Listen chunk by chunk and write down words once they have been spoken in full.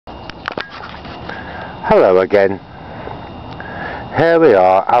Hello again. Here we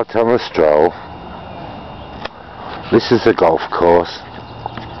are out on a stroll. This is a golf course.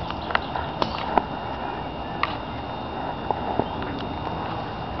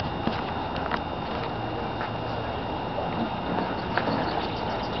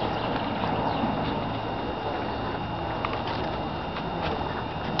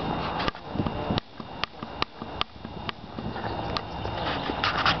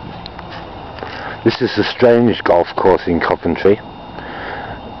 This is a strange golf course in Coventry.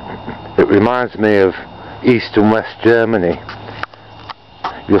 It reminds me of East and West Germany.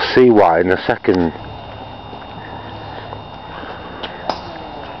 You'll see why in a second.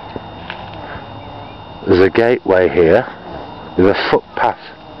 There's a gateway here with a footpath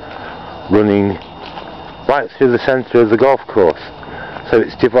running right through the centre of the golf course. So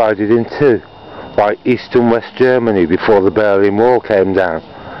it's divided in two, like East and West Germany before the Berlin Wall came down.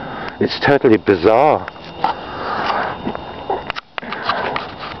 It's totally bizarre.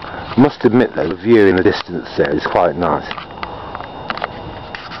 I must admit though, the view in the distance there is quite nice.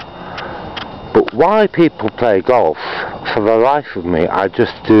 But why people play golf, for the life of me, I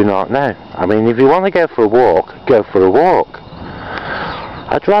just do not know. I mean, if you want to go for a walk, go for a walk.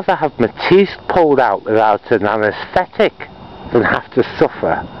 I'd rather have my teeth pulled out without an anaesthetic than have to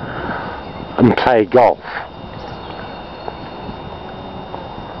suffer and play golf.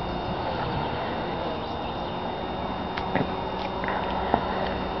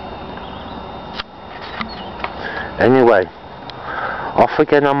 Anyway, off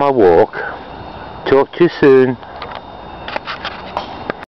again on my walk. Talk to you soon.